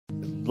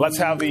Let's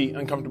have the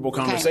uncomfortable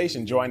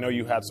conversation. Joe, I know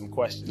you had some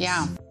questions.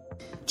 Yeah.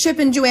 Chip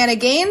and Joanna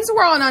Gaines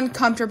were on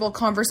uncomfortable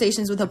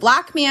conversations with a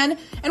black man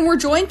and were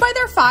joined by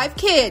their 5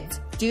 kids,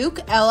 Duke,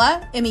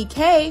 Ella, Emmy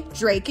K,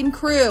 Drake, and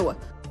Crew.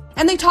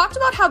 And they talked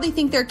about how they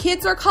think their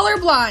kids are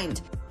colorblind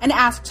and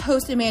asked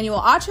host Emmanuel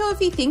Acho if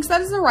he thinks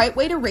that is the right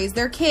way to raise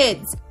their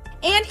kids.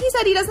 And he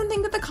said he doesn't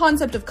think that the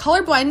concept of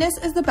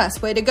colorblindness is the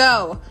best way to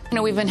go. You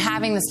know, we've been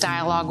having this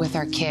dialogue with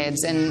our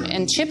kids,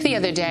 and Chip the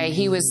other day,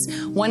 he was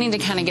wanting to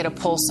kind of get a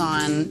pulse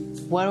on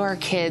what are our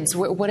kids,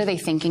 what are they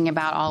thinking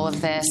about all of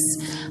this?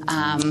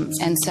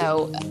 And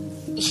so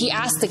he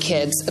asked the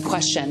kids a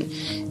question.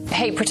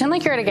 Hey, pretend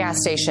like you're at a gas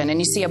station and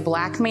you see a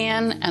black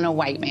man and a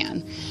white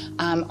man.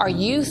 Are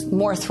you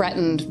more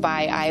threatened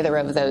by either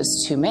of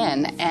those 2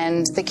 men?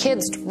 And the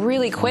kids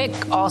really quick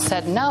all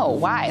said no.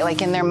 Why?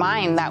 Like in their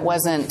mind, that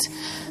wasn't,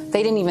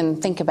 they didn't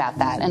even think about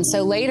that. And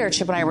so later,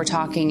 Chip and I were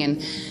talking,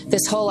 and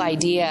this whole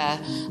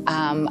idea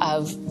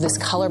of this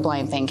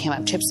colorblind thing came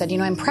up. Chip said, you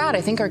know, I'm proud.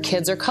 I think our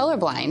kids are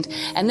colorblind.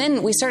 And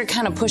then we started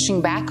kind of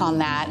pushing back on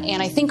that.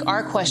 And I think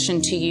our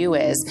question to you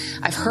is,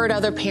 I've heard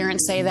other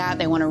parents say that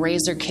they want to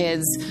raise their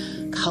kids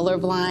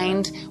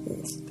colorblind.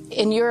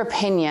 In your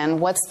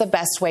opinion, what's the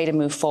best way to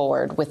move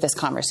forward with this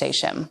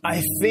conversation?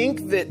 I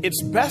think that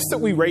it's best that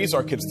we raise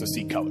our kids to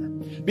see color,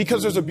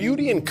 because there's a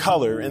beauty in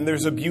color and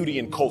there's a beauty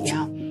in culture.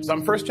 Yeah. So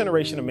I'm first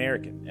generation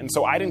American, and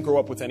so I didn't grow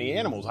up with any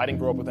animals. I didn't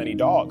grow up with any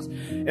dogs.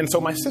 And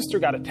so my sister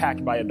got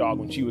attacked by a dog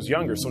when she was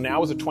younger. So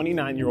now as a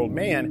 29-year-old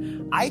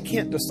man, I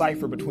can't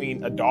decipher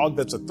between a dog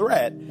that's a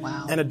threat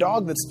and a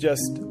dog that's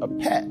just a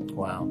pet.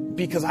 Wow.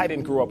 Because I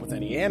didn't grow up with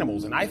any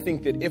animals. And I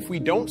think that if we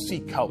don't see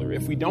color,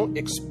 if we don't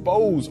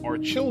expose our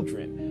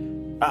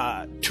children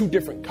to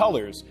different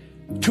colors,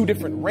 2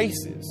 different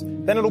races,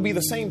 then it'll be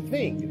the same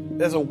thing.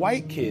 As a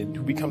white kid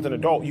who becomes an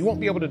adult, you won't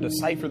be able to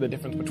decipher the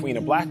difference between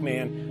a black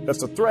man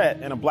that's a threat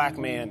and a black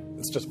man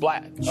that's just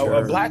black. Sure.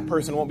 A black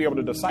person won't be able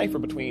to decipher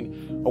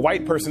between a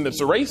white person that's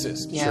a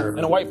racist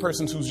and a white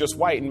person who's just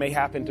white and may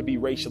happen to be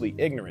racially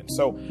ignorant.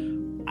 So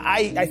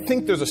I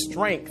think there's a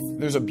strength,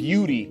 there's a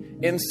beauty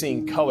in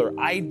seeing color.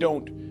 I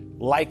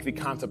don't like the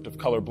concept of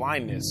color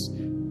blindness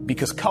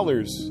because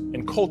colors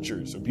and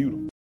cultures are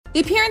beautiful. The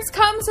appearance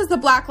comes as the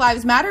Black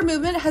Lives Matter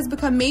movement has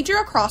become major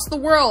across the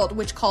world,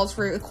 which calls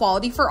for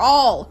equality for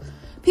all.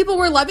 People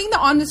were loving the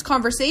honest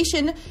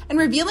conversation, and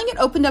revealing it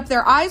opened up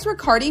their eyes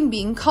regarding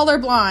being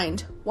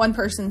colorblind. One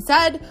person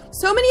said,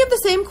 "So many of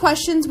the same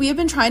questions we have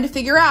been trying to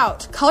figure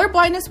out.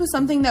 Colorblindness was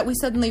something that we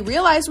suddenly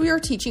realized we were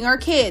teaching our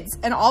kids,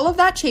 and all of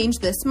that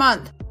changed this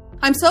month.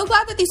 I'm so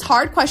glad that these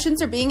hard questions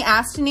are being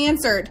asked and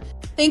answered.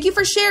 Thank you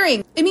for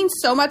sharing. It means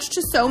so much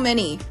to so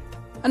many."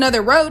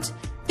 Another wrote,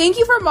 "Thank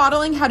you for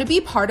modeling how to be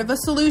part of a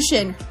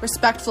solution.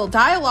 Respectful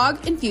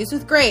dialogue infused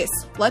with grace.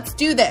 Let's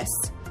do this."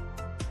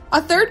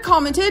 A third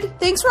commented,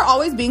 "Thanks for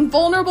always being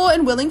vulnerable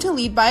and willing to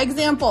lead by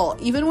example,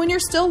 even when you're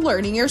still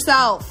learning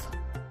yourself."